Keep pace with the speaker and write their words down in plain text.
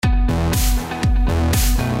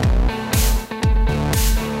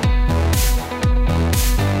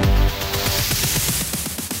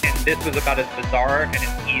this was about as bizarre and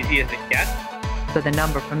as easy as it gets. So the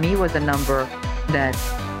number for me was a number that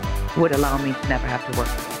would allow me to never have to work.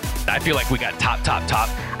 I feel like we got top.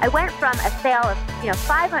 I went from a sale of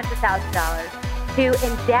 $500,000 to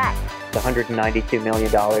in debt. $192 million.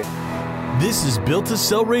 This is Built to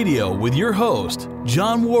Sell Radio with your host,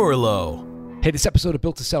 John Warrillow. Hey, this episode of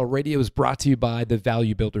Built to Sell Radio is brought to you by the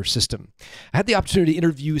Value Builder System. I had the opportunity to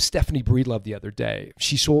interview Stephanie Breedlove the other day.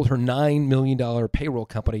 She sold her $9 million payroll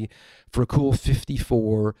company for a cool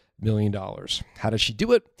 $54 million. How did she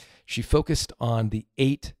do it? She focused on the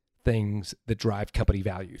 8 things that drive company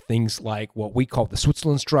value. Things like what we call the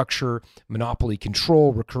Switzerland structure, monopoly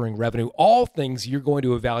control, recurring revenue, all things you're going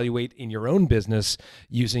to evaluate in your own business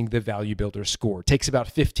using the Value Builder score. It takes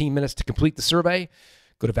about 15 minutes to complete the survey.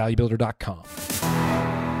 Go to valuebuilder.com.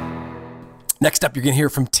 Next up, you're going to hear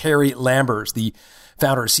from Terry Lambers, the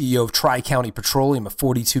founder and CEO of Tri-County Petroleum, a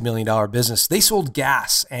 $42 million business. They sold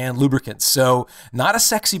gas and lubricants, so not a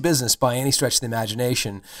sexy business by any stretch of the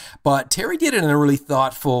imagination, but Terry did it in a really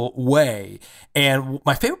thoughtful way. And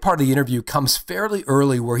my favorite part of the interview comes fairly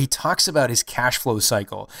early, where he talks about his cash flow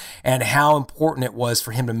cycle and how important it was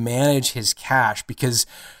for him to manage his cash, because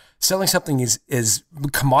selling something is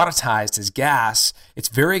commoditized as gas. It's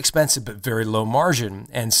very expensive, but very low margin.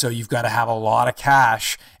 And so you've got to have a lot of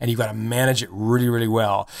cash and you've got to manage it really, really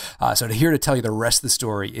well. So here to tell you the rest of the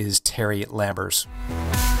story is Terry Lambers.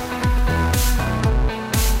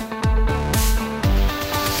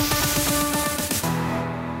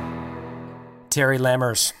 Terry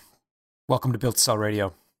Lambers, welcome to Built to Sell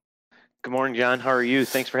Radio. Good morning, John. How are you?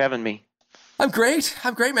 Thanks for having me. I'm great,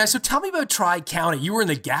 man. So tell me about Tri-County. You were in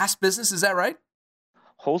the gas business, is that right?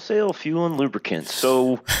 Wholesale fuel and lubricants.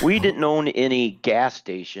 So we didn't own any gas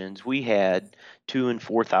stations. We had 2,000 and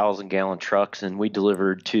 4,000 gallon trucks, and we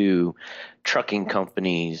delivered to trucking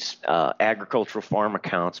companies, agricultural farm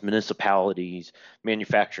accounts, municipalities,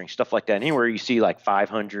 manufacturing, stuff like that. Anywhere you see like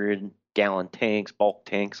 500 gallon tanks, bulk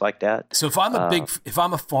tanks like that. So if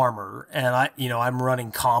I'm a farmer and I'm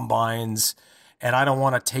running combines, and I don't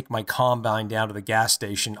want to take my combine down to the gas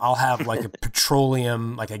station, I'll have like a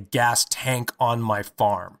petroleum, like a gas tank on my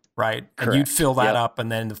farm, right? Correct. And you'd fill that up,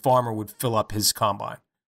 and then the farmer would fill up his combine.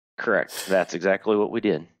 Correct. That's exactly what we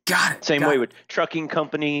did. Got it. Same way with trucking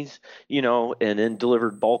companies, and then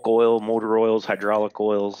delivered bulk oil, motor oils, hydraulic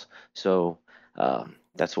oils. So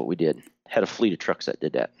that's what we did. Had a fleet of trucks that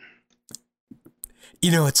did that.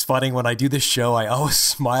 It's funny, when I do this show, I always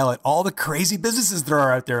smile at all the crazy businesses there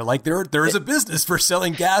are out there. Like there is a business for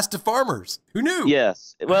selling gas to farmers. Who knew?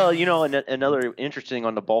 Yes. Well, another interesting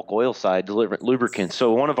on the bulk oil side, delivering lubricants.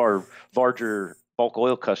 So one of our larger bulk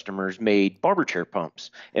oil customers made barber chair pumps,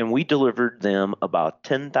 and we delivered them about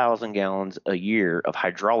 10,000 gallons a year of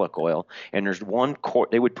hydraulic oil. And there's one quart,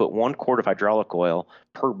 they would put 1 quart of hydraulic oil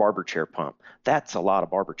per barber chair pump. That's a lot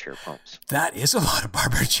of barber chair pumps. That is a lot of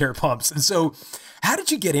barber chair pumps. And so how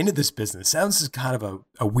did you get into this business? Sounds kind of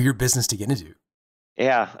a weird business to get into.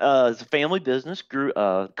 Yeah, it's a family business.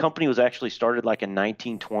 Company was actually started like in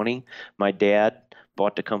 1920. My dad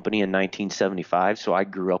bought the company in 1975, so I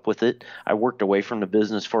grew up with it. I worked away from the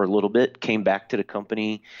business for a little bit, came back to the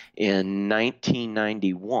company in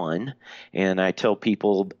 1991, and I tell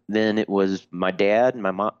people then it was my dad,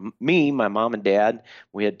 my mom and dad.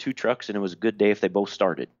 We had 2 trucks, and it was a good day if they both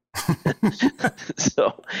started.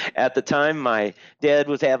 So at the time, my dad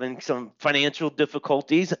was having some financial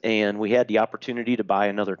difficulties, and we had the opportunity to buy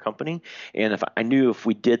another company. And I knew if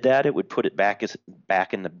we did that, it would put it back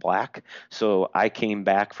in the black. So I came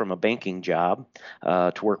back from a banking job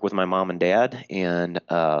to work with my mom and dad. And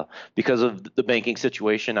because of the banking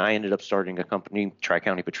situation, I ended up starting a company,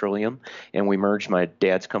 Tri-County Petroleum, and we merged my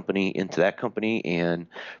dad's company into that company and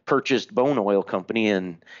purchased Bone Oil Company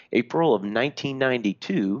in April of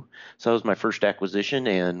 1992. So that was my first acquisition,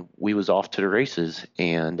 and we was off to the races.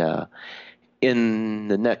 And in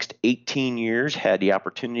the next 18 years, had the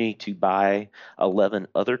opportunity to buy 11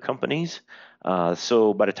 other companies.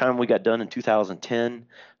 So by the time we got done in 2010,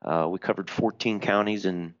 we covered 14 counties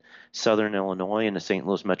in southern Illinois and the St.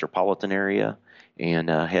 Louis metropolitan area, and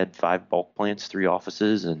had 5 bulk plants, 3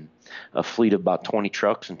 offices, and a fleet of about 20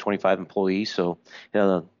 trucks and 25 employees. So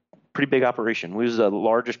pretty big operation. We was the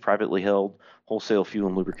largest privately held wholesale fuel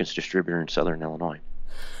and lubricants distributor in southern Illinois.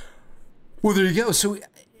 Well, there you go. So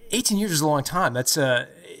 18 years is a long time. That's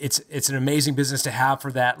it's an amazing business to have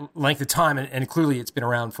for that length of time, and clearly it's been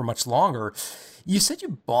around for much longer. You said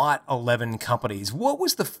you bought 11 companies. What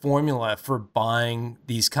was the formula for buying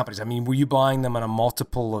these companies? I mean, were you buying them on a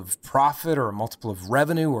multiple of profit or a multiple of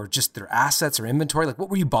revenue or just their assets or inventory? Like, what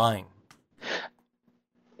were you buying?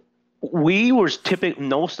 We were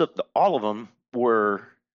all of them were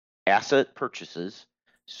asset purchases.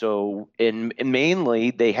 So, and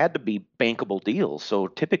mainly they had to be bankable deals. So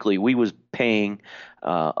typically we was paying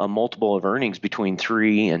a multiple of earnings between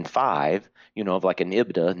 3 and 5, of like an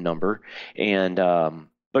EBITDA number. And,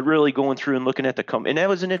 but really going through and looking at the company, and that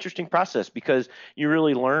was an interesting process because you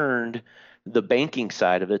really learned the banking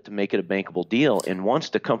side of it to make it a bankable deal. And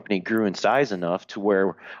once the company grew in size enough to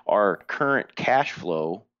where our current cash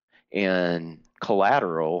flow and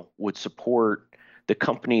collateral would support the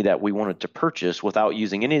company that we wanted to purchase without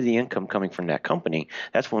using any of the income coming from that company,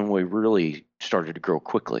 that's when we really started to grow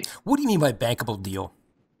quickly. What do you mean by bankable deal?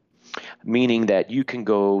 Meaning that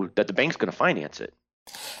that the bank's going to finance it.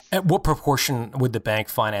 At what proportion would the bank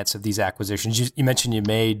finance of these acquisitions? You mentioned you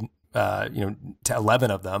made, to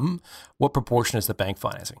 11 of them. What proportion is the bank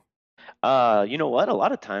financing? You know what? A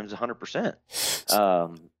lot of times 100%.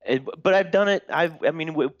 But I've done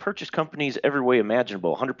it. We purchased companies every way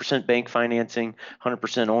imaginable. 100% bank financing,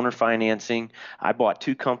 100% owner financing. I bought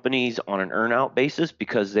 2 companies on an earn-out basis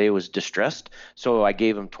because they was distressed. So I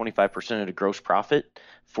gave them 25% of the gross profit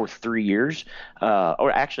for 3 years.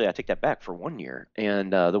 Or actually, I take that back, for 1 year.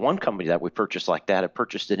 And the one company that we purchased like that, I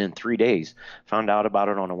purchased it in 3 days. Found out about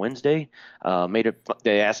it on a Wednesday.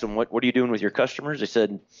 They asked them, what are you doing with your customers? They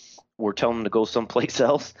said, we're telling them to go someplace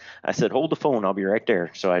else. I said, hold the phone. I'll be right there.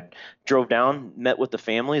 So I drove down, met with the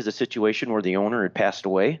family. It's a situation where the owner had passed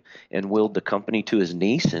away and willed the company to his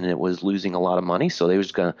niece, and it was losing a lot of money. So it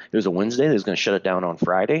was a Wednesday. They was going to shut it down on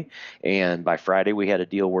Friday. And by Friday, we had a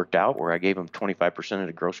deal worked out where I gave them 25% of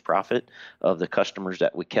the gross profit of the customers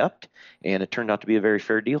that we kept. And it turned out to be a very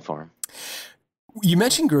fair deal for them. You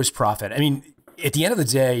mentioned gross profit. I mean, at the end of the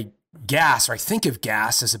day, gas, or I think of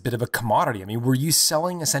gas as a bit of a commodity. I mean, were you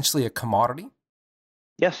selling essentially a commodity?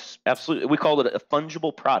 Yes, absolutely. We called it a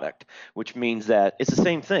fungible product, which means that it's the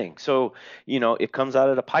same thing. So, it comes out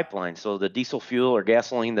of the pipeline. So the diesel fuel or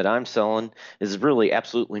gasoline that I'm selling is really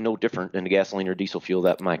absolutely no different than the gasoline or diesel fuel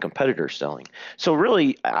that my competitor is selling. So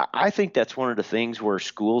really, I think that's one of the things where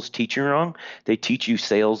schools teach you wrong. They teach you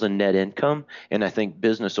sales and net income. And I think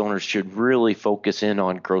business owners should really focus in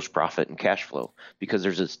on gross profit and cash flow because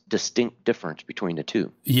there's a distinct difference between the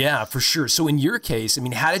two. Yeah, for sure. So in your case, I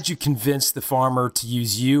mean, how did you convince the farmer to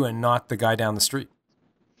use you and not the guy down the street?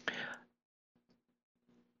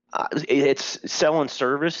 It's selling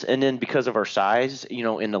service, and then because of our size,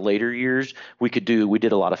 in the later years, we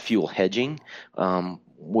did a lot of fuel hedging,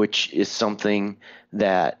 which is something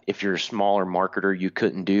that if you're a smaller marketer, you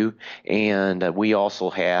couldn't do. And we also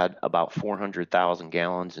had about 400,000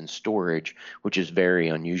 gallons in storage, which is very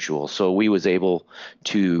unusual. So we was able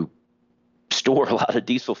to store a lot of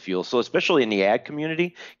diesel fuel. So especially in the ag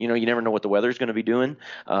community, you never know what the weather's going to be doing.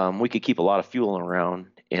 We could keep a lot of fuel around,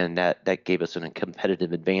 and that gave us a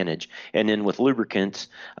competitive advantage. And then with lubricants,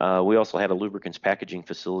 we also had a lubricants packaging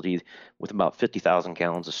facility with about 50,000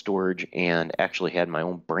 gallons of storage, and actually had my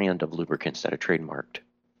own brand of lubricants that I trademarked.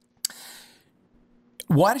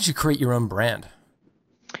 Why did you create your own brand?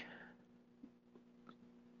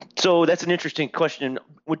 So that's an interesting question.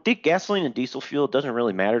 With gasoline and diesel fuel, it doesn't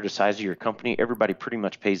really matter the size of your company. Everybody pretty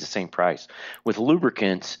much pays the same price. With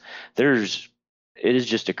lubricants, it is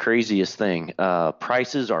just the craziest thing.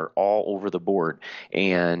 Prices are all over the board.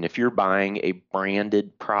 And if you're buying a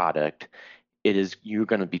branded product, you're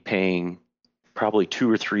going to be paying probably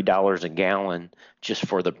 $2 or $3 a gallon just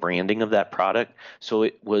for the branding of that product. So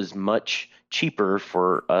it was much cheaper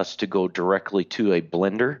for us to go directly to a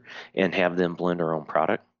blender and have them blend our own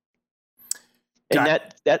product. And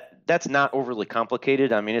that's not overly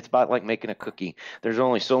complicated. I mean, it's about like making a cookie. There's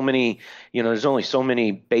only so many,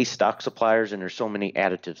 base stock suppliers, and there's so many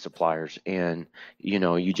additive suppliers. And,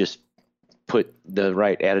 you just put the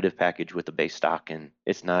right additive package with the base stock, and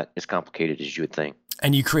it's not as complicated as you would think.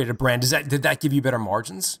 And you created a brand. Did that give you better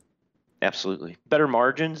margins? Absolutely. Better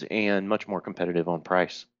margins and much more competitive on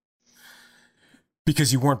price.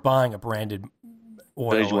 Because you weren't buying a branded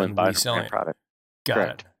oil and reselling it. Product.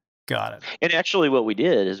 Got it. And actually what we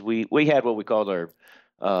did is we had what we called our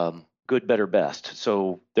good, better, best.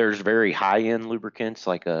 So there's very high-end lubricants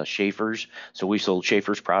like Schaefer's. So we sold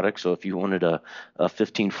Schaefer's products. So if you wanted a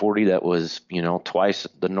 1540 that was, twice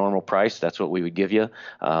the normal price, that's what we would give you.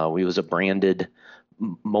 We was a branded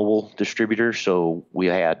mobile distributor. So we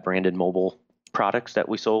had branded mobile products that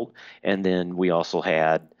we sold. And then we also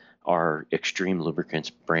had our Extreme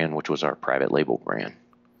Lubricants brand, which was our private label brand.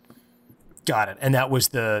 Got it. And that was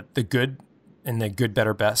the good and the good,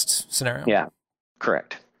 better, best scenario? Yeah,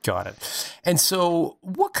 correct. Got it. And so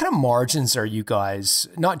what kind of margins are you guys,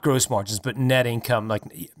 not gross margins, but net income, like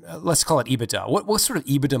let's call it EBITDA. What sort of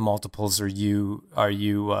EBITDA multiples are you or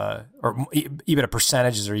EBITDA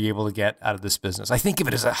percentages are you able to get out of this business? I think of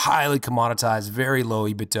it as a highly commoditized, very low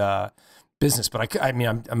EBITDA business, but I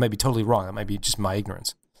might be totally wrong. That might be just my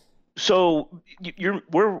ignorance. So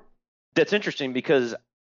that's interesting because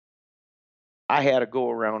I had to go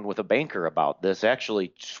around with a banker about this,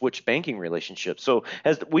 actually switch banking relationships. So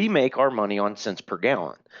as we make our money on cents per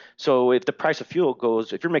gallon. So if the price of fuel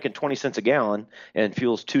goes, if you're making 20 cents a gallon and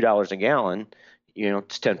fuel's $2 a gallon,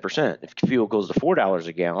 it's 10%. If fuel goes to $4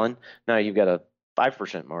 a gallon, now you've got a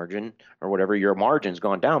 5% margin or whatever, your margin's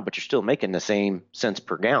gone down, but you're still making the same cents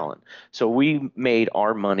per gallon. So we made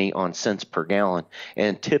our money on cents per gallon.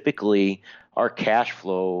 And typically our cash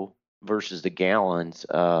flow versus the gallons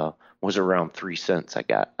was around 3 cents.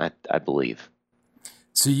 I believe.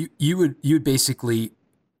 So you would basically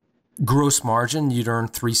gross margin, you'd earn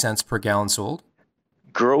 3 cents per gallon sold.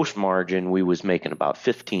 Gross margin, we was making about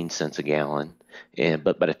 15 cents a gallon,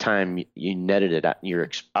 but by the time you netted it out, your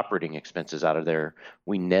operating expenses out of there,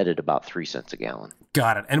 we netted about 3 cents a gallon.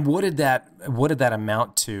 Got it. And what did that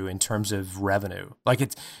amount to in terms of revenue?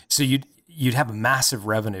 So you'd have massive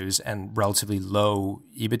revenues and relatively low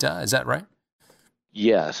EBITDA. Is that right?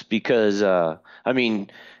 Yes, because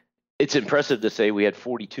it's impressive to say we had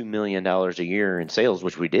 $42 million a year in sales,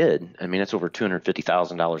 which we did. I mean, that's over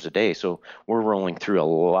 $250,000 a day. So we're rolling through a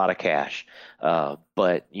lot of cash. But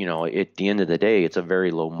at the end of the day, it's a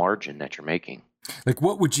very low margin that you're making. Like,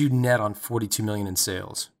 what would you net on $42 million in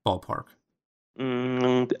sales, ballpark?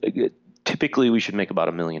 Typically, we should make about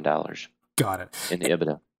 $1 million. Got it. In the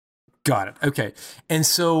EBITDA. Got it. Okay. And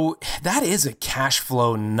so that is a cash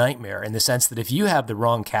flow nightmare in the sense that if you have the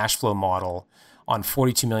wrong cash flow model on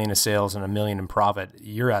 42 million in sales and $1 million in profit,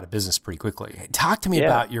 you're out of business pretty quickly. Talk to me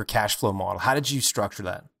about your cash flow model. How did you structure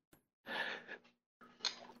that?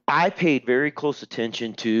 I paid very close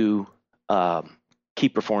attention to key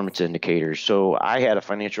performance indicators. So I had a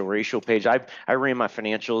financial ratio page. I ran my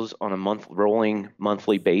financials on a rolling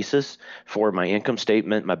monthly basis for my income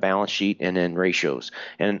statement, my balance sheet, and then ratios.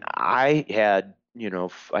 And I had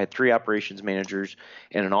 3 operations managers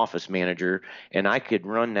and an office manager, and I could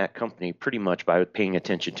run that company pretty much by paying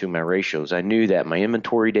attention to my ratios. I knew that my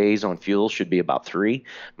inventory days on fuel should be about 3.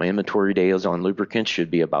 My inventory days on lubricants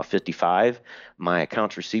should be about 55. My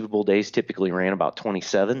accounts receivable days typically ran about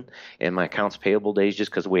 27, and my accounts payable days,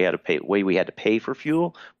 just because we had to pay for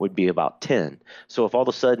fuel, would be about 10. So if all of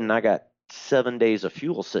a sudden I got 7 days of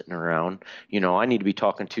fuel sitting around, I need to be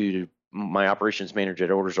talking to my operations manager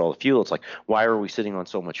that orders all the fuel. It's like, why are we sitting on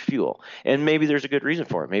so much fuel? And maybe there's a good reason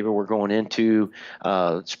for it. Maybe we're going into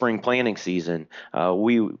spring planting season.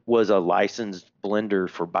 We was a licensed blender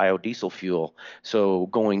for biodiesel fuel. So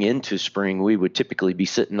going into spring, we would typically be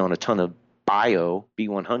sitting on a ton of bio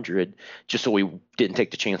B100 just so we didn't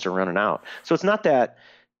take the chance of running out. So it's not that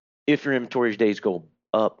if your inventory days go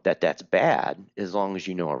up that's bad, as long as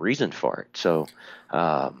you know a reason for it. So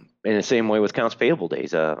in the same way with accounts payable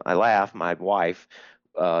days, I laugh. My wife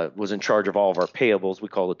was in charge of all of our payables. We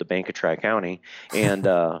called it the Bank of Tri-County. And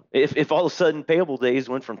if all of a sudden payable days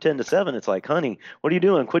went from 10 to 7, it's like, honey, what are you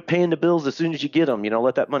doing? Quit paying the bills as soon as you get them.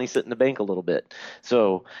 Let that money sit in the bank a little bit.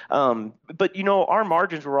 So, but our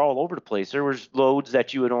margins were all over the place. There was loads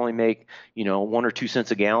that you would only make, 1 or 2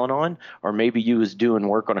 cents a gallon on, or maybe you was doing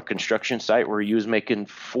work on a construction site where you was making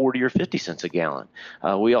 40 or 50 cents a gallon.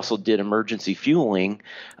 We also did emergency fueling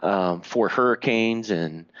for hurricanes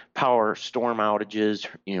and power storm outages,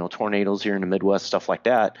 tornadoes here in the Midwest, stuff like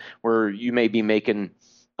that, where you may be making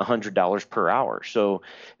 $100 per hour. So,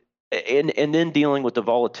 and then dealing with the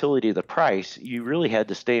volatility of the price, you really had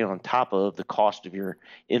to stay on top of the cost of your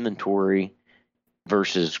inventory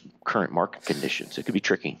versus current market conditions. It could be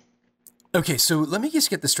tricky. Okay, so let me just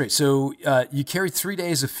get this straight. So you carried 3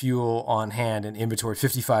 days of fuel on hand and inventory,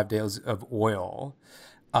 55 days of oil.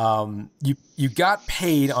 You got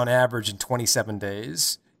paid on average in 27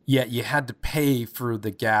 days. Yet you had to pay for the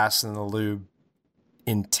gas and the lube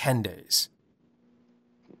in 10 days.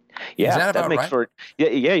 Yeah, is that makes right? for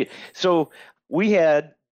yeah. So we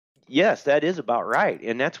had, yes, that is about right,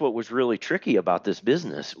 and that's what was really tricky about this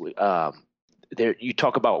business. There, you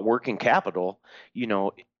talk about working capital.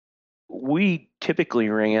 We typically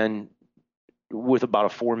ran with about a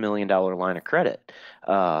 $4 million line of credit.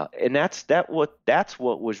 And that's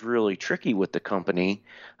what was really tricky with the company.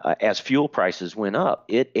 As fuel prices went up,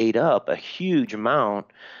 it ate up a huge amount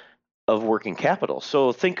of working capital.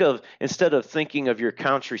 So instead of thinking of your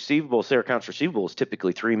accounts receivable, say our accounts receivable is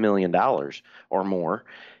typically $3 million or more.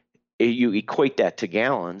 you equate that to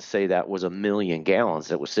gallons, say that was 1 million gallons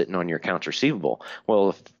that was sitting on your accounts receivable. Well,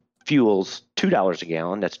 if fuel's $2 a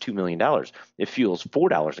gallon, that's $2 million. If fuel's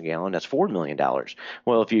 $4 a gallon, that's $4 million.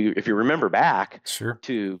 Well, if you remember back Sure.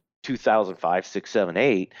 to 2005, 6, 7,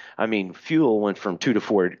 8, I mean, fuel went from $2 to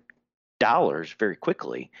 $4 very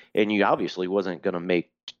quickly, and you obviously wasn't going to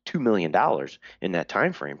make $2 million in that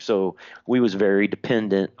time frame. So we was very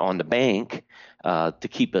dependent on the bank to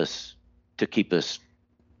keep us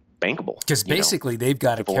bankable. Because basically they've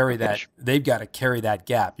got to carry that. cash. They've got to carry that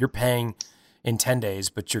gap. You're paying in 10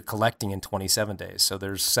 days, but you're collecting in 27 days. So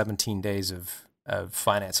there's 17 days of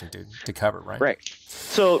financing to cover, right? Right.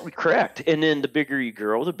 So correct. And then the bigger you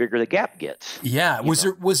grow, the bigger the gap gets. Yeah. Was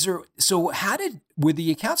there, so with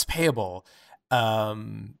the accounts payable,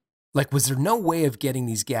 was there no way of getting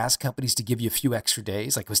these gas companies to give you a few extra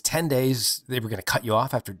days? Like, was 10 days, they were going to cut you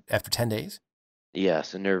off after 10 days?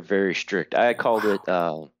 Yes, and they're very strict. I called it.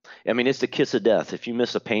 It's the kiss of death. If you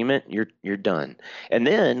miss a payment, you're done. And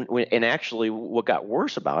then, actually, what got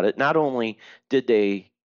worse about it? Not only did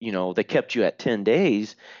they kept you at 10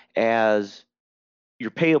 days, as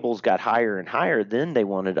your payables got higher and higher, then they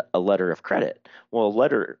wanted a letter of credit. Well, a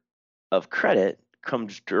letter of credit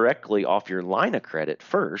comes directly off your line of credit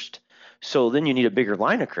first. So then you need a bigger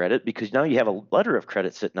line of credit, because now you have a letter of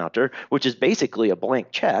credit sitting out there, which is basically a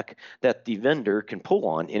blank check that the vendor can pull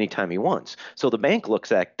on anytime he wants. So the bank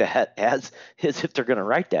looks at that as if they're going to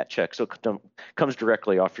write that check. So it comes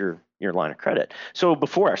directly off your line of credit. So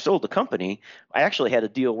before I sold the company, I actually had a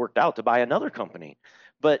deal worked out to buy another company.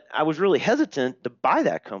 But I was really hesitant to buy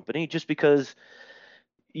that company just because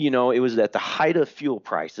it was at the height of fuel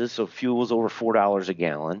prices. So fuel was over $4 a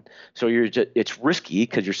gallon. So it's risky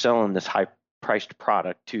because you're selling this high priced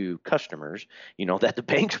product to customers, that the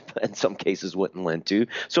banks in some cases wouldn't lend to.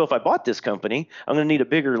 So if I bought this company, I'm going to need a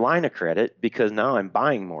bigger line of credit, because now I'm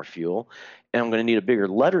buying more fuel, and I'm going to need a bigger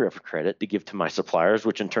letter of credit to give to my suppliers,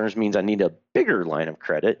 which in turn means I need a bigger line of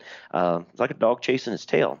credit. It's like a dog chasing its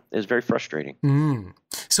tail. It was very frustrating. Mm.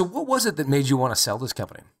 So what was it that made you want to sell this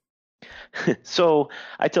company? So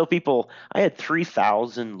I tell people I had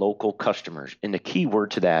 3,000 local customers, and the key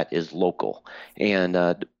word to that is local. And,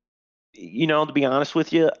 to be honest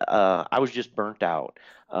with you, I was just burnt out.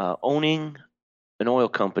 Owning an oil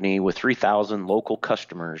company with 3,000 local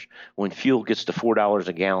customers when fuel gets to $4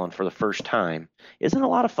 a gallon for the first time isn't a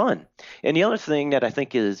lot of fun. And the other thing that I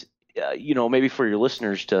think is, maybe for your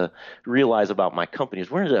listeners to realize about my company is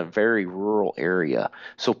we're in a very rural area.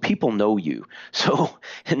 So people know you. So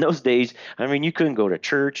in those days, you couldn't go to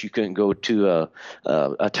church, you couldn't go to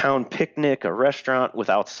a town picnic, a restaurant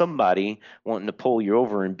without somebody wanting to pull you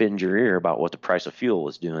over and bend your ear about what the price of fuel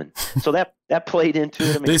was doing. So that played into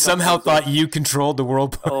it. They somehow thought you controlled the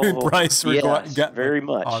world price. Yes, very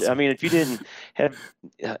much. Awesome. If you didn't have,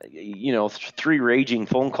 3 raging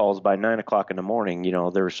phone calls by 9 o'clock in the morning,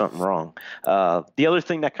 there was something wrong. The other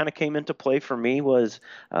thing that kind of came into play for me was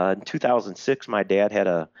in 2006, my dad had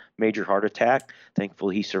a major heart attack.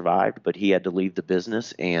 Thankfully, he survived, but he had to leave the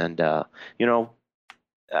business. And,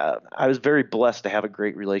 I was very blessed to have a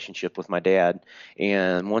great relationship with my dad.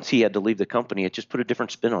 And once he had to leave the company, it just put a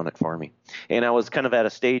different spin on it for me. And I was kind of at a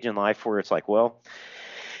stage in life where it's like, well,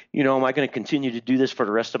 am I going to continue to do this for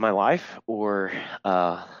the rest of my life, or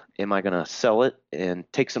am I going to sell it and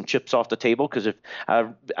take some chips off the table? Because if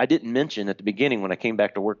I didn't mention at the beginning, when I came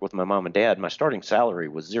back to work with my mom and dad, my starting salary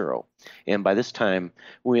was $0. And by this time,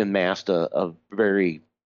 we amassed a very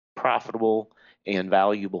profitable and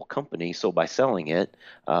valuable company. So by selling it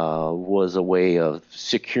was a way of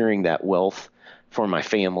securing that wealth for my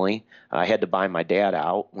family. I had to buy my dad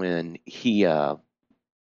out when he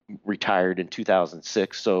retired in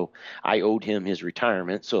 2006. So I owed him his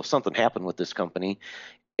retirement. So if something happened with this company,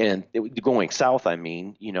 and going south, I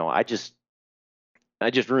just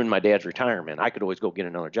ruined my dad's retirement. I could always go get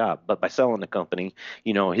another job. But by selling the company,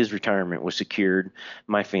 his retirement was secured.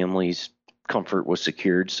 My family's comfort was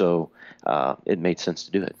secured. So it made sense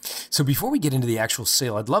to do it. So before we get into the actual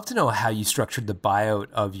sale, I'd love to know how you structured the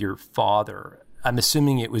buyout of your father. I'm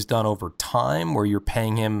assuming it was done over time, where you're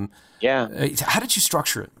paying him. Yeah. How did you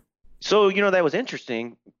structure it? So, that was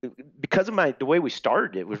interesting because of the way we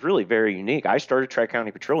started. It was really very unique. I started Tri-County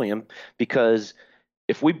Petroleum because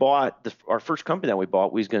if we bought our first company that we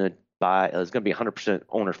bought, we was going to buy, it was going to be 100%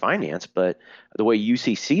 owner finance. But the way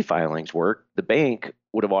UCC filings work, the bank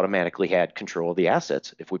would have automatically had control of the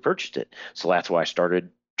assets if we purchased it. So that's why I started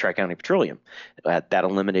Tri-County Petroleum. That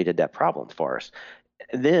eliminated that problem for us.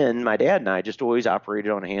 And then my dad and I just always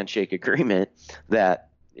operated on a handshake agreement that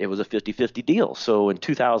it was a 50-50 deal. So in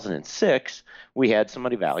 2006, we had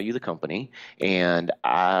somebody value the company, and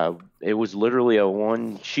it was literally a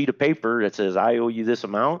one sheet of paper that says, I owe you this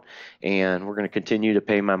amount, and we're going to continue to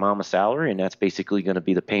pay my mom a salary, and that's basically going to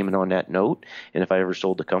be the payment on that note. And if I ever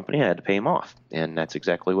sold the company, I had to pay him off, and that's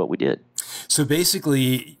exactly what we did. So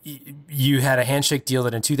basically, you had a handshake deal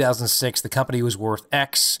that in 2006, the company was worth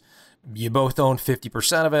X. You both owned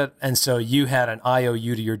 50% of it, and so you had an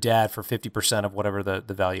IOU to your dad for 50% of whatever the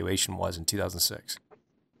valuation was in 2006.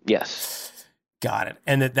 Yes. Got it.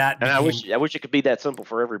 And I wish it could be that simple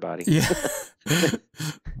for everybody. Yeah.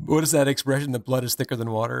 What is that expression? The blood is thicker than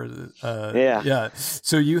water. Yeah.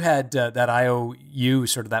 So you had that IOU,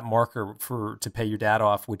 sort of that marker to pay your dad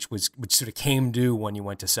off, which sort of came due when you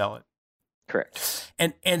went to sell it. Correct.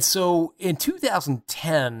 And so in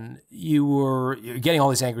 2010, you were getting all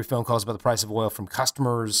these angry phone calls about the price of oil from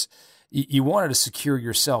customers. You wanted to secure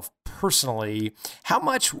yourself personally. How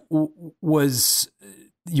much was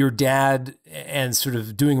your dad and sort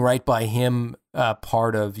of doing right by him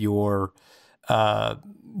part of your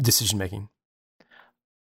decision making?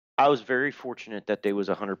 I was very fortunate that they was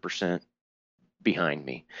 100% behind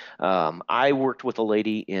me. I worked with a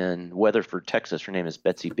lady in Weatherford, Texas. Her name is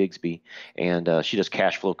Betsy Bigsby, and she does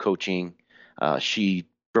cash flow coaching. She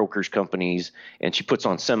brokers companies, and she puts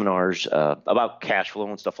on seminars about cash flow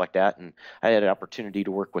and stuff like that. And I had an opportunity to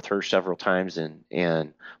work with her several times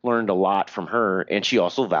and learned a lot from her. And she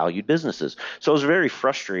also valued businesses. So I was very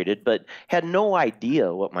frustrated, but had no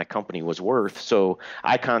idea what my company was worth. So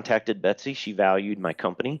I contacted Betsy. She valued my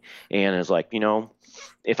company and is like,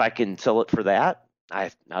 if I can sell it for that,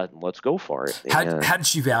 let's go for it. How did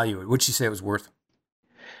she value it? What did she say it was worth?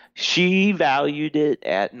 She valued it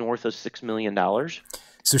at north of $6 million.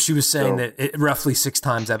 So she was saying that it roughly 6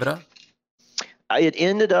 times EBITDA? It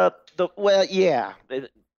ended up,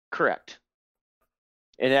 correct.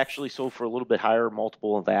 It actually sold for a little bit higher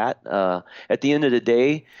multiple of that. At the end of the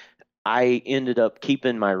day, I ended up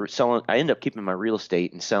keeping my real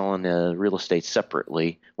estate and selling the real estate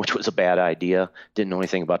separately, which was a bad idea. Didn't know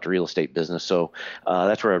anything about the real estate business. So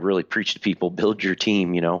that's where I really preach to people, build your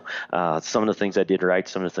team, Some of the things I did right,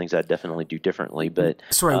 some of the things I definitely do differently. But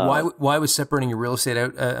sorry, why was separating your real estate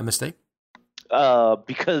out a mistake?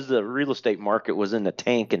 Because the real estate market was in the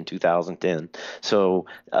tank in 2010. So,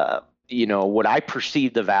 what I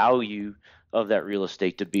perceived the value of that real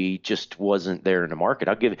estate to be just wasn't there in the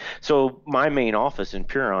market. So my main office in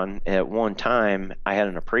Puron, at one time, I had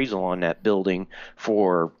an appraisal on that building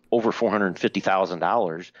for over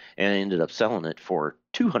 $450,000 and I ended up selling it for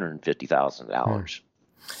 $250,000.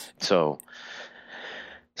 So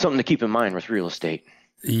something to keep in mind with real estate.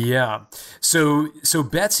 Yeah. So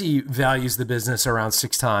Betsy values the business around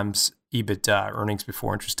 6 times EBITDA, earnings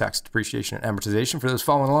before interest, tax, depreciation, and amortization, for those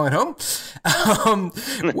following along at home.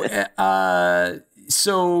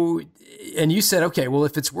 And you said, okay, well,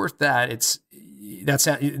 if it's worth that,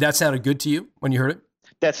 that sounded good to you when you heard it?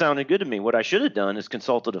 That sounded good to me. What I should have done is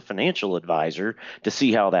consulted a financial advisor to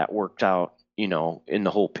see how that worked out, in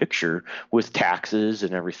the whole picture with taxes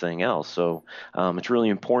and everything else. So it's really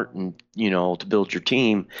important, to build your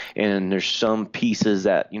team. And there's some pieces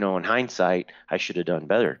that, in hindsight, I should have done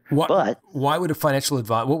better. Why would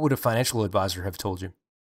what would a financial advisor have told you?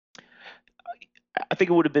 I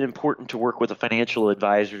think it would have been important to work with a financial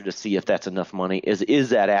advisor to see if that's enough money. Is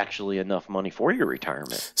that actually enough money for your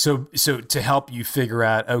retirement? So to help you figure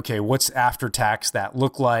out, okay, what's after tax that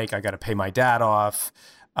look like? I got to pay my dad off.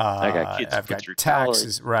 I got kids. I've got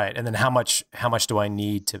taxes, college. Right? And then how much do I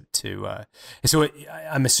need to? So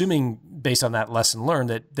I'm assuming, based on that lesson learned,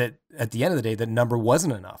 that at the end of the day, the number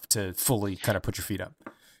wasn't enough to fully kind of put your feet up.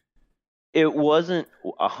 It wasn't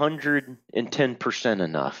 110%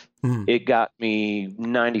 enough. It got me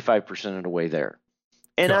 95% of the way there.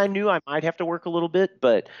 And cool. I knew I might have to work a little bit,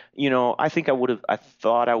 but I think I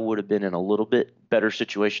thought I would have been in a little bit better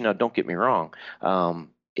situation. Now, don't get me wrong.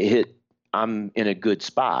 I'm in a good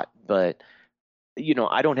spot, but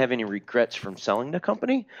I don't have any regrets from selling the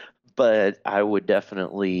company, but I would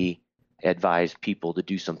definitely advise people to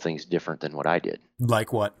do some things different than what I did.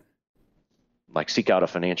 Like what? Like seek out a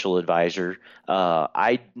financial advisor.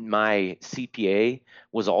 My CPA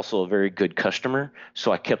was also a very good customer,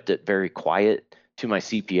 so I kept it very quiet to my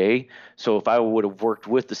CPA. So if I would have worked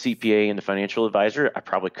with the CPA and the financial advisor, I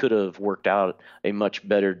probably could have worked out a much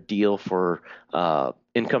better deal for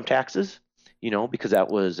income taxes, because that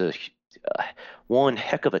was one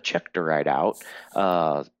heck of a check to write out.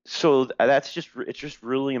 So it's just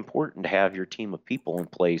really important to have your team of people in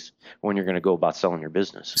place when you're going to go about selling your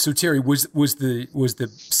business. So Terry, was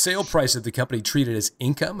the sale price of the company treated as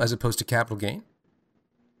income as opposed to capital gain?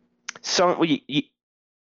 So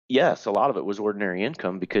Yes, a lot of it was ordinary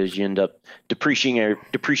income because you end up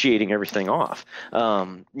depreciating everything off.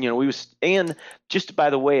 And just by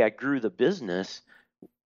the way I grew the business,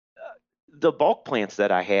 the bulk plants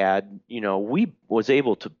that I had, we was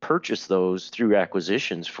able to purchase those through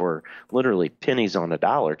acquisitions for literally pennies on the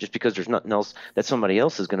dollar, just because there's nothing else that somebody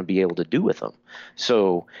else is going to be able to do with them.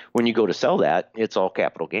 So when you go to sell that, it's all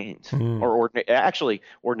capital gains or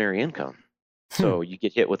ordinary income. So you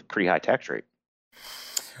get hit with a pretty high tax rate.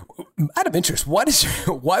 Out of interest, why was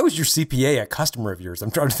your CPA a customer of yours? I'm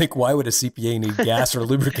trying to think, why would a CPA need gas or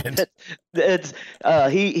lubricant?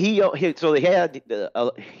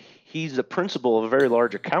 He's the principal of a very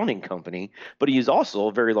large accounting company, but he's also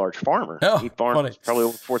a very large farmer. Oh, he farms probably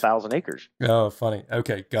over 4,000 acres. Oh, funny.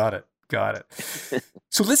 Okay, got it.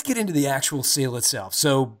 So let's get into the actual sale itself.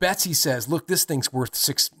 So Betsy says, look, this thing's worth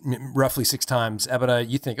roughly 6 times EBITDA.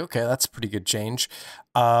 You think, okay, that's pretty good change.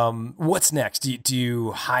 What's next? Do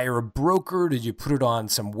you hire a broker? Did you put it on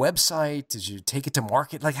some website? Did you take it to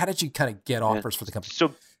market? Like, how did you kind of get offers for the company?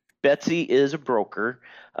 So Betsy is a broker.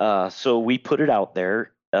 So we put it out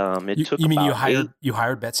there. You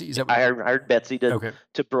hired Betsy? Is that what I hired Betsy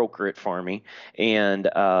to broker it for me. And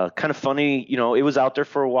kind of funny, it was out there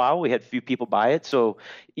for a while. We had a few people buy it. So,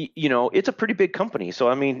 it's a pretty big company. So,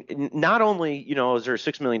 I mean, not only, is there a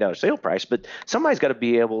 $6 million sale price, but somebody's got to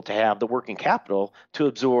be able to have the working capital to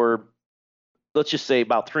absorb, let's just say,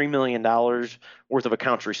 about $3 million worth of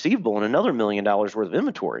accounts receivable and another $1 million worth of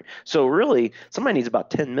inventory. So really, somebody needs about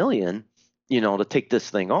 $10 million, to take this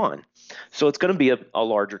thing on. So it's going to be a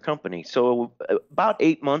larger company. So about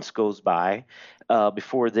 8 months goes by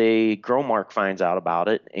before Growmark finds out about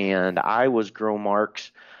it. And I was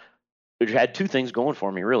Growmark's, it had 2 things going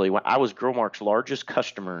for me, really. I was Growmark's largest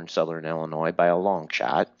customer in Southern Illinois by a long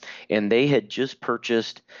shot. And they had just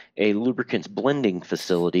purchased a lubricants blending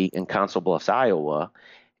facility in Council Bluffs, Iowa,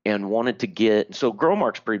 and wanted to get, so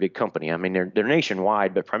Growmark's a pretty big company. I mean, they're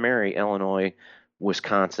nationwide, but primarily Illinois,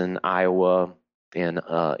 Wisconsin, Iowa, and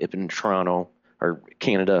up in Toronto or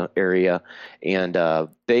Canada area. And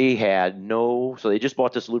they just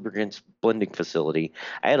bought this lubricants blending facility.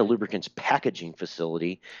 I had a lubricants packaging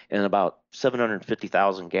facility and about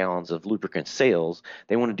 750,000 gallons of lubricant sales.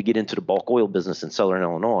 They wanted to get into the bulk oil business in Southern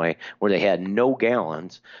Illinois where they had no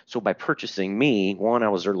gallons. So by purchasing me, I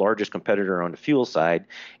was their largest competitor on the fuel side,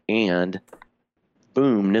 and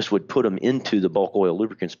boom, this would put them into the bulk oil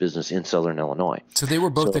lubricants business in Southern Illinois. So they were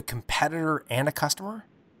both a competitor and a customer?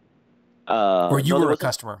 Or you were a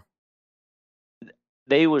customer?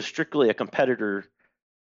 They were strictly a competitor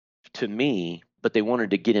to me, but they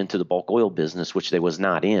wanted to get into the bulk oil business, which they was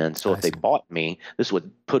not in. So if they bought me, this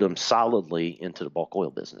would put them solidly into the bulk oil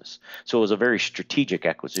business. So it was a very strategic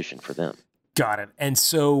acquisition for them. Got it. And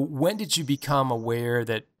so when did you become aware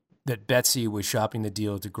that Betsy was shopping the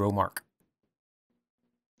deal to Growmark?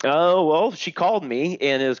 Oh, well, she called me,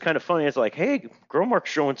 and it was kind of funny. It's like, hey, Growmark's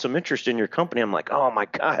showing some interest in your company. I'm like, oh, my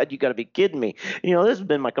God, you got to be kidding me. This has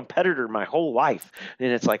been my competitor my whole life.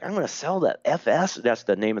 And it's like, I'm going to sell that FS. That's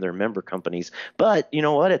the name of their member companies. But you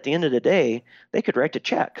know what? At the end of the day, they could write the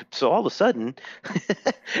check. So all of a sudden,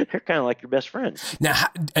 they're kind of like your best friends. Now,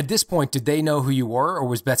 at this point, did they know who you were, or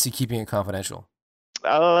was Betsy keeping it confidential?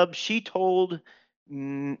 She told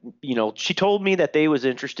me that they was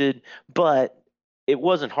interested, but it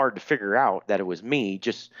wasn't hard to figure out that it was me.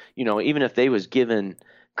 Just, even if they was given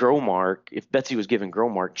Growmark, if Betsy was giving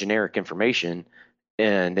Growmark generic information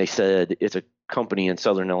and they said it's a company in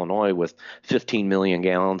Southern Illinois with 15 million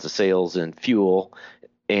gallons of sales in fuel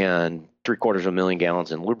and 750,000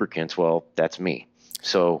 gallons in lubricants, well, that's me.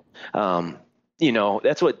 So, that's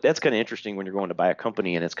kind of interesting when you're going to buy a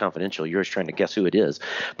company and it's confidential. You're just trying to guess who it is.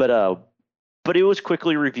 But it was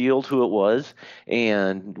quickly revealed who it was,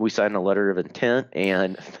 and we signed a letter of intent.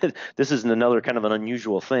 And this is another kind of an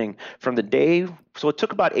unusual thing. From the day, so it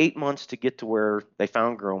took about 8 months to get to where they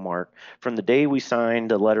found Growmark. From the day we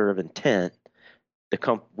signed a letter of intent,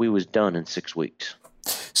 we was done in 6 weeks.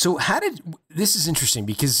 So this is interesting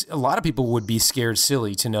because a lot of people would be scared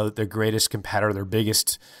silly to know that their greatest competitor, their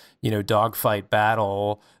biggest, dogfight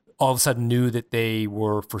battle, all of a sudden knew that they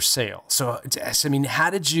were for sale. So, I mean,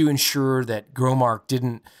 how did you ensure that Growmark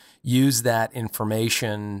didn't use that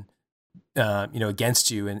information,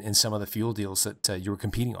 against you in some of the fuel deals that you were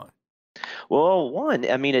competing on? Well,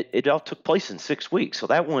 it all took place in 6 weeks, so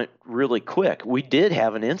that went really quick. We did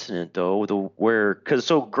have an incident though, so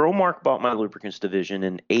Growmark bought my lubricants division,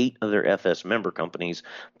 and 8 of their FS member companies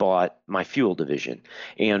bought my fuel division.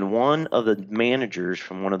 And one of the managers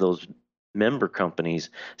from one of those member companies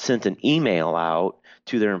sent an email out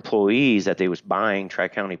to their employees that they was buying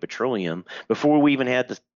Tri-County Petroleum before we even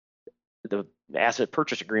had the asset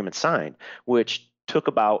purchase agreement signed, which took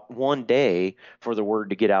about 1 day for the word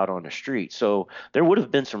to get out on the street. So there would have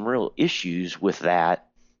been some real issues with that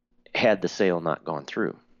had the sale not gone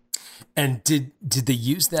through. And did they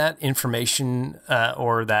use that information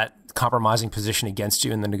or that compromising position against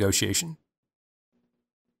you in the negotiation?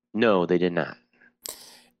 No, they did not.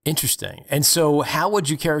 Interesting. And so how would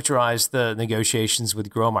you characterize the negotiations with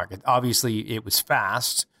Growmark? Obviously, it was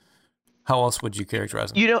fast. How else would you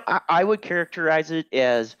characterize them? I would characterize it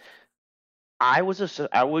as I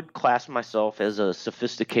would class myself as a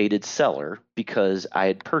sophisticated seller because I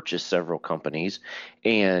had purchased several companies,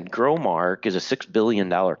 and Growmark is a $6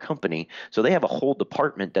 billion company. So they have a whole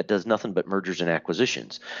department that does nothing but mergers and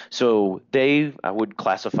acquisitions. So I would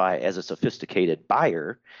classify as a sophisticated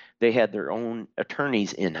buyer. They had their own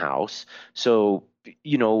attorneys in-house. So,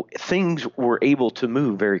 things were able to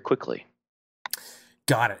move very quickly.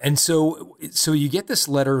 Got it. And so you get this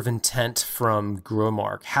letter of intent from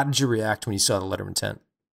Growmark. How did you react when you saw the letter of intent?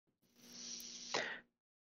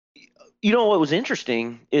 What was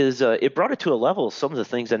interesting is it brought it to a level of some of the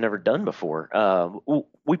things I'd never done before.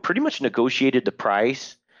 We pretty much negotiated the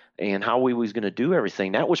price and how we was going to do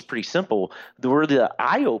everything. That was pretty simple. Where the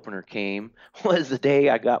eye-opener came was the day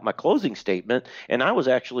I got my closing statement, and I was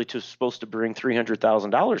actually supposed to bring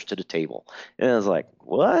 $300,000 to the table. And I was like,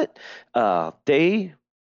 what?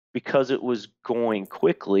 Because it was going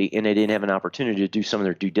quickly and they didn't have an opportunity to do some of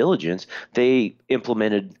their due diligence, they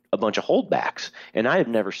implemented a bunch of holdbacks. And I have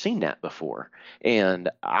never seen that before. And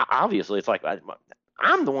obviously, it's like,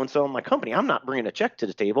 I'm the one selling my company. I'm not bringing a check to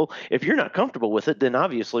the table. If you're not comfortable with it, then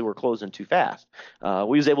obviously we're closing too fast.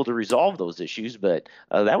 We was able to resolve those issues, but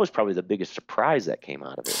that was probably the biggest surprise that came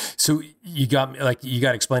out of it. So you got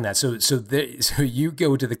to explain that. So you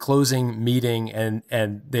go to the closing meeting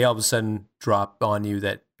and they all of a sudden drop on you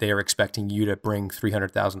that they are expecting you to bring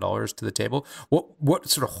 $300,000 to the table. What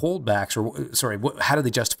sort of holdbacks how do they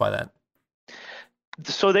justify that?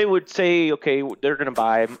 So they would say, okay, they're going to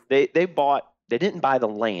buy. They didn't buy the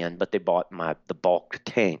land, but they bought the bulk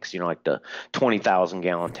tanks, like the 20,000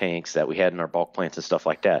 gallon tanks that we had in our bulk plants and stuff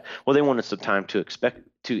like that. Well, they wanted some time to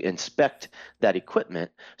inspect that equipment.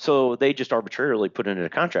 So they just arbitrarily put it in a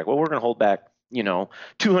contract. Well, we're going to hold back,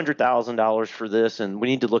 $200,000 for this, and we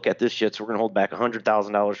need to look at this shit. So we're going to hold back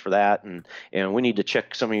 $100,000 for that. And we need to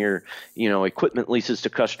check some of your, equipment leases to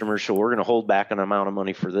customers. So we're going to hold back an amount of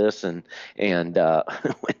money for this. And when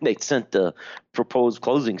they sent the proposed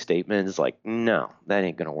closing statement, it's like, no, that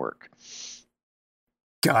ain't going to work.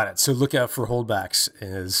 Got it. So look out for holdbacks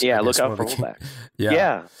look out for holdbacks.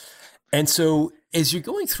 Yeah. And so as you're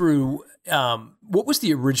going through, what was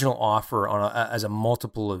the original offer as a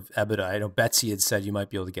multiple of EBITDA? I know Betsy had said you might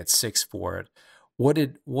be able to get 6 for it. What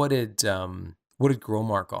did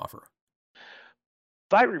Growmark offer?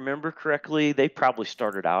 If I remember correctly, they probably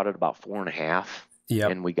started out at about 4.5. Yeah,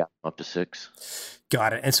 and we got them up to 6.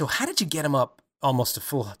 Got it. And so how did you get them up almost a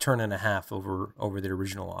full turn and a half over the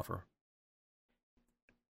original offer?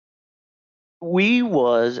 We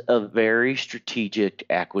was a very strategic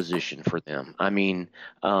acquisition for them. I mean,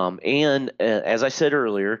 and as I said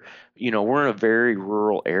earlier, we're in a very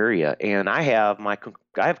rural area, and I have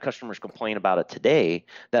customers complain about it today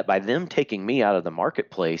that by them taking me out of the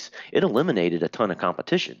marketplace, it eliminated a ton of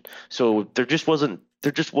competition. So there's just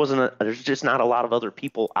not a lot of other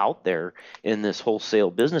people out there in this wholesale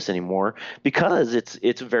business anymore because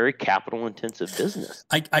it's a very capital intensive business.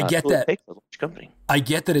 I get that. It takes a large company. I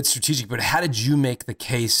get that it's strategic, but how did you make the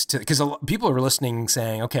case because people are listening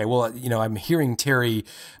saying, okay, well, I'm hearing Terry,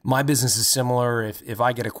 my business is similar. If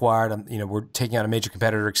I get acquired, we're taking out a major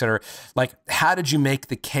competitor, et cetera. Like, how did you make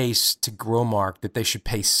the case to Growmark that they should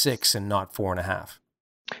pay 6 and not 4.5?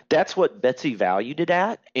 That's what Betsy valued it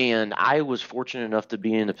at, and I was fortunate enough to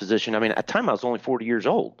be in a position. I mean, at the time I was only 40 years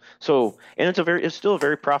old, so and it's still a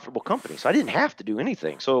very profitable company, so I didn't have to do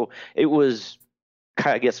anything. So it was,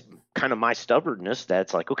 I guess, kind of my stubbornness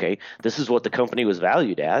that's like, okay, this is what the company was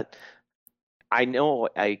valued at. I know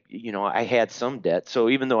I had some debt, so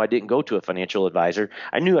even though I didn't go to a financial advisor,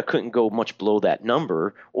 I knew I couldn't go much below that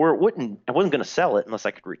number, or I wasn't going to sell it unless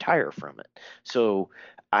I could retire from it. So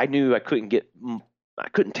I knew I couldn't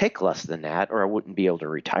take less than that, or I wouldn't be able to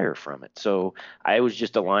retire from it. So I was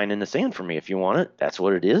just a line in the sand for me. If you want it, that's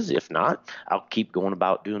what it is. If not, I'll keep going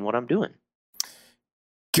about doing what I'm doing.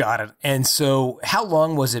 Got it. And so how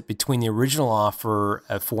long was it between the original offer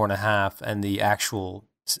at 4.5 and the actual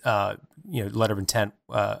letter of intent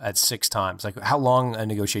at 6 times? Like, how long a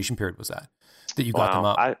negotiation period was that you got them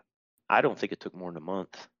up? I don't think it took more than a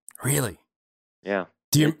month. Really? Yeah.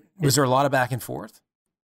 Was there a lot of back and forth?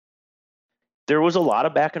 There was a lot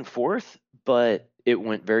of back and forth, but it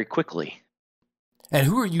went very quickly. And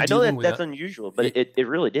who are you I know dealing that with? that's unusual, but it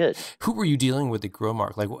really did. Who were you dealing with at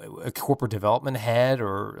Growmark? Like a corporate development head,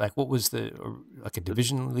 or like what was like a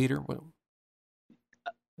division leader?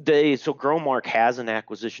 So Growmark has an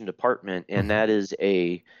acquisition department, and that is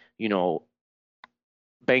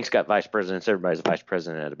bank's got vice presidents. Everybody's a vice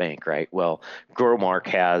president at a bank, right? Well, Growmark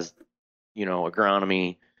has,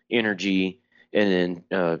 agronomy, energy, and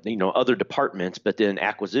then other departments. But then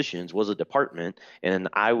acquisitions was a department, and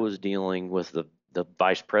I was dealing with the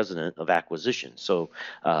vice president of acquisition. So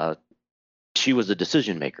she was a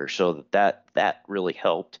decision maker. So that really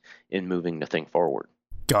helped in moving the thing forward.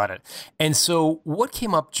 Got it. And so what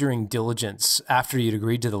came up during diligence after you'd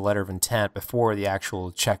agreed to the letter of intent before the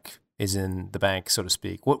actual check is in the bank, so to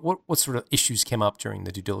speak? What sort of issues came up during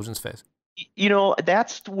the due diligence phase?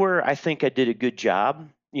 That's where I think I did a good job.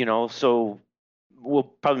 So we'll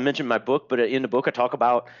probably mention my book, but in the book I talk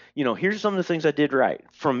about, here's some of the things I did right.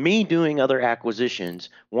 From me doing other acquisitions,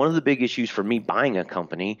 one of the big issues for me buying a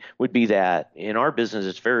company would be that in our business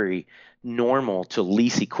it's very normal to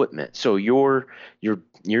lease equipment. So you're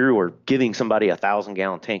giving somebody a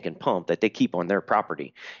 1,000-gallon tank and pump that they keep on their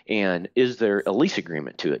property. And is there a lease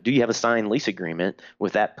agreement to it? Do you have a signed lease agreement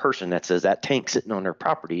with that person that says that tank sitting on their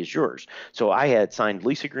property is yours? So I had signed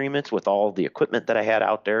lease agreements with all the equipment that I had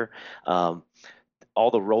out there.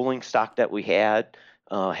 All the rolling stock that we had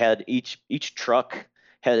each truck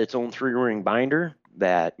had its own 3-ring binder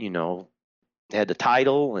that, had the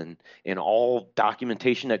title and all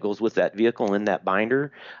documentation that goes with that vehicle in that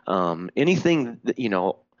binder. Anything that,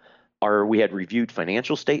 we had reviewed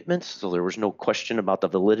financial statements, so there was no question about the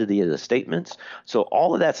validity of the statements. So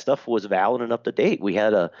all of that stuff was valid and up to date. We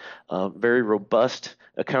had a very robust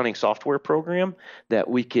accounting software program that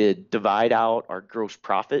we could divide out our gross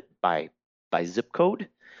profit by zip code.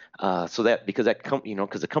 So that because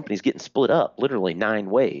the company's getting split up literally 9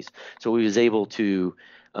 ways. So we was able to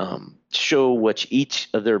show which each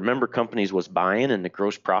of their member companies was buying and the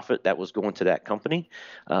gross profit that was going to that company.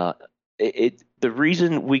 The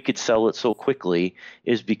reason we could sell it so quickly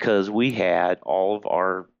is because we had all of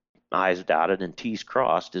our I's dotted and T's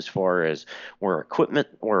crossed as far as where our equipment,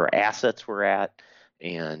 where our assets were at,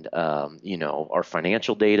 and our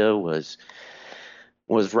financial data was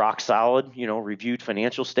rock solid. Reviewed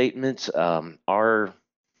financial statements.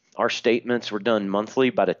 Our statements were done monthly.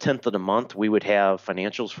 By the 10th of the month, we would have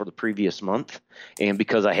financials for the previous month. And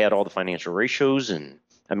because I had all the financial ratios and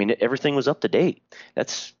everything was up to date.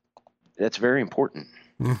 That's very important.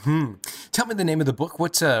 Mm-hmm. Tell me the name of the book.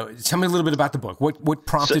 Tell me a little bit about the book. What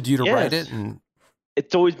prompted you to write it? And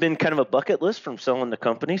it's always been kind of a bucket list from selling the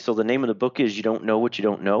company. So the name of the book is You Don't Know What You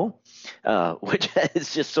Don't Know, which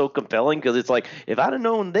is just so compelling because it's like, if I'd have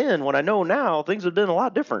known then what I know now, things would have been a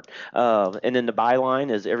lot different. And then the byline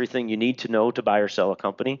is everything you need to know to buy or sell a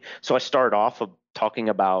company. So I start off talking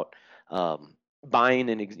about buying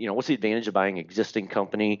what's the advantage of buying an existing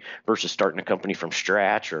company versus starting a company from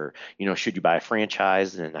scratch, or should you buy a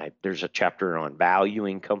franchise? And there's a chapter on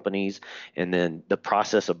valuing companies, and then the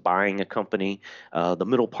process of buying a company. The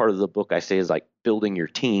middle part of the book I say is like building your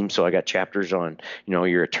team. So I got chapters on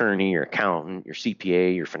your attorney, your accountant, your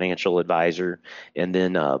CPA, your financial advisor, and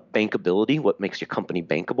then bankability, what makes your company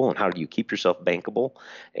bankable and how do you keep yourself bankable,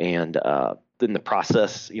 and then the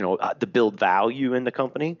process to build value in the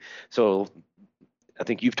company. So I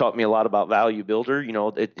think you've taught me a lot about Value Builder.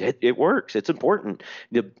 It works. It's important.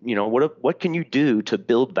 What can you do to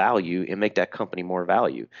build value and make that company more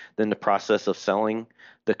value? Then the process of selling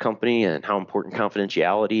the company and how important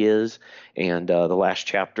confidentiality is. And the last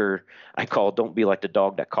chapter I call Don't Be Like the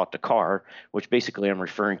Dog That Caught the Car, which basically I'm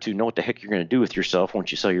referring to know what the heck you're going to do with yourself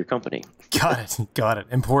once you sell your company. Got it.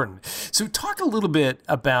 Important. So talk a little bit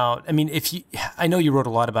about, I know you wrote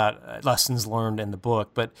a lot about lessons learned in the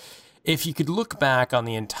book, but if you could look back on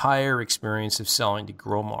the entire experience of selling to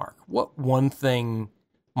Growmark, what one thing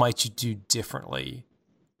might you do differently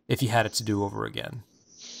if you had it to do over again?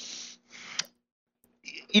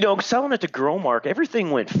 Selling it to Growmark, everything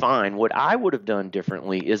went fine. What I would have done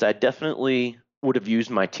differently is I definitely would have used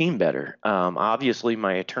my team better. Obviously,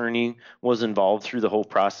 my attorney was involved through the whole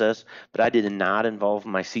process, but I did not involve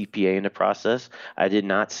my CPA in the process. I did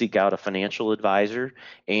not seek out a financial advisor.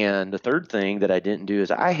 And the third thing that I didn't do is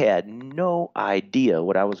I had no idea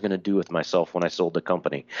what I was going to do with myself when I sold the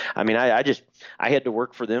company. I had to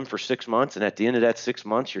work for them for 6 months, and at the end of that 6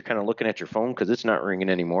 months, you're kind of looking at your phone because it's not ringing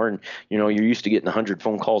anymore, and you're used to getting 100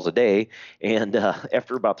 phone calls a day. And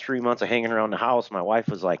after about 3 months of hanging around the house, my wife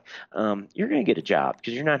was like, "You're going to get a job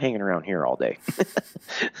because you're not hanging around here all day."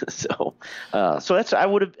 So that's I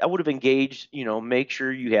would have engaged. Make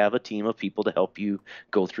sure you have a team of people to help you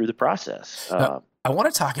go through the process. I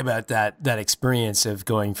want to talk about that experience of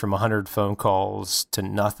going from 100 phone calls to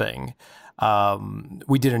nothing.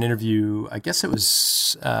 We did an interview, I guess it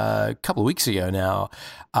was a couple of weeks ago now,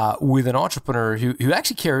 with an entrepreneur who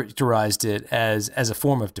actually characterized it as a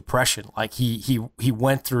form of depression. Like he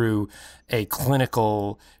went through a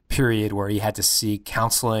clinical period where he had to seek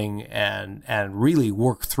counseling and really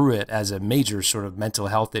work through it as a major sort of mental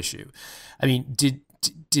health issue. I mean, do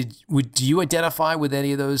you identify with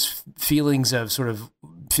any of those feelings of sort of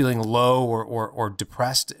feeling low or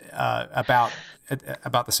depressed about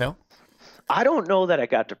the sale? I don't know that I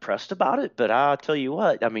got depressed about it, but I'll tell you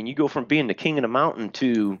what, I mean, you go from being the king of the mountain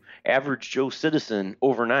to average Joe citizen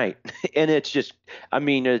overnight. And it's just, I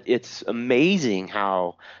mean, it's amazing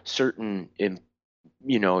how certain,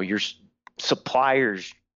 your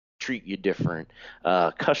suppliers treat you different.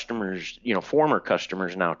 Customers, former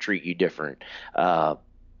customers now treat you different.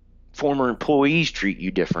 Former employees treat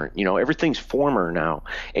you different. Everything's former now.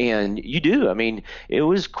 And you do. I mean, it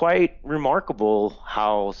was quite remarkable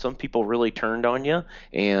how some people really turned on you,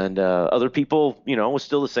 and other people, was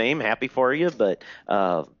still the same, happy for you. But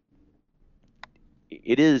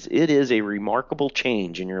it is a remarkable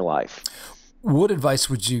change in your life. What advice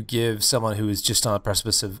would you give someone who is just on the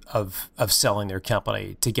precipice of selling their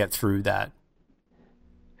company to get through that?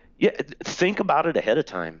 Yeah, think about it ahead of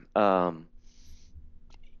time.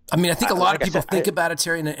 I mean, I think a lot of people think about it,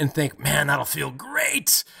 Terry, and think, man, that'll feel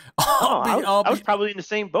great. I was probably in the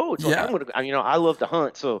same boat. So yeah. I love to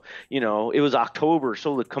hunt. So, it was October. I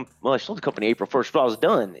sold the company April 1st, but I was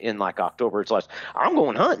done in like October. It's like, I'm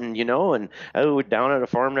going hunting, and I was down at a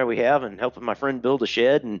farm that we have and helping my friend build a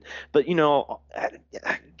shed. But I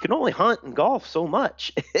can only hunt and golf so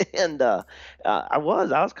much. And I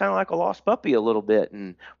was kind of like a lost puppy a little bit.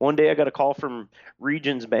 And one day I got a call from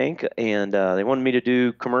Regions Bank, and they wanted me to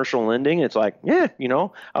do commercial lending. It's like, yeah,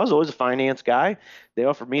 I was always a finance guy. They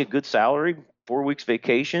offered me a good salary, 4 weeks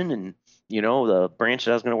vacation, and the branch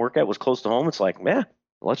that I was going to work at was close to home. It's like, man,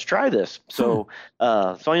 let's try this. So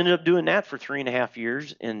I ended up doing that for 3.5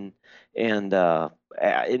 years, and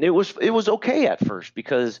it was okay at first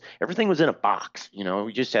because everything was in a box.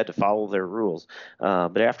 We just had to follow their rules.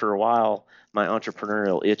 But after a while, my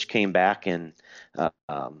entrepreneurial itch came back, and I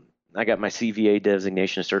got my CVA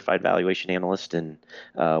designation, a certified valuation analyst, and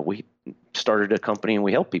we started a company, and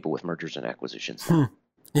we help people with mergers and acquisitions.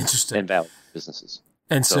 Interesting. And value businesses.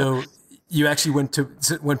 And so you actually went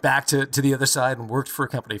back to the other side and worked for a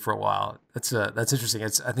company for a while. That's interesting. I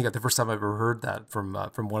think that's the first time I've ever heard that from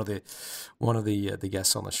one of the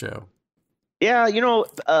guests on the show. Yeah,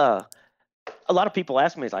 a lot of people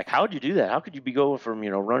ask me, it's like, how did you do that? How could you be going from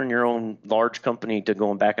running your own large company to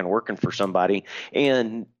going back and working for somebody?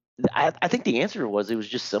 And I think the answer was it was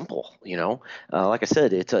just simple. Like I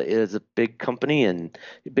said, it is a big company, and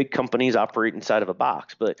big companies operate inside of a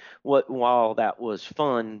box. But while that was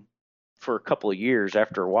fun for a couple of years,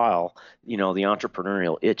 after a while, the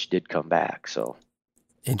entrepreneurial itch did come back. So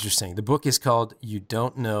interesting. The book is called "You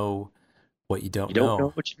Don't Know What You Don't Know." You don't know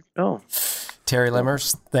what you don't know. Terry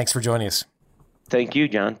Lemmers, thanks for joining us. Thank you,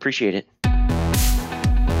 John. Appreciate it.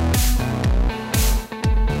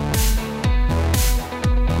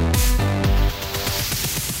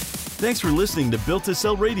 Thanks for listening to Built to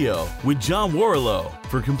Sell Radio with John Warrillow.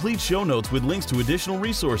 For complete show notes with links to additional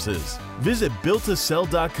resources, visit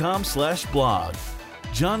builttosell.com/blog.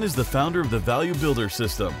 John is the founder of the Value Builder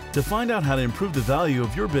System. To find out how to improve the value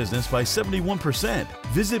of your business by 71%,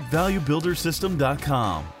 visit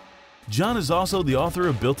valuebuildersystem.com. John is also the author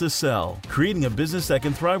of Built to Sell, Creating a Business That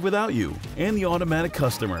Can Thrive Without You, and The Automatic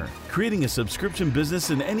Customer, Creating a Subscription Business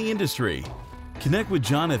in Any Industry. Connect with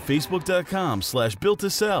John at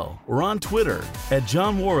facebook.com/builttosell or on Twitter at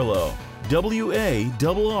John Warrillow, WARRILLOW.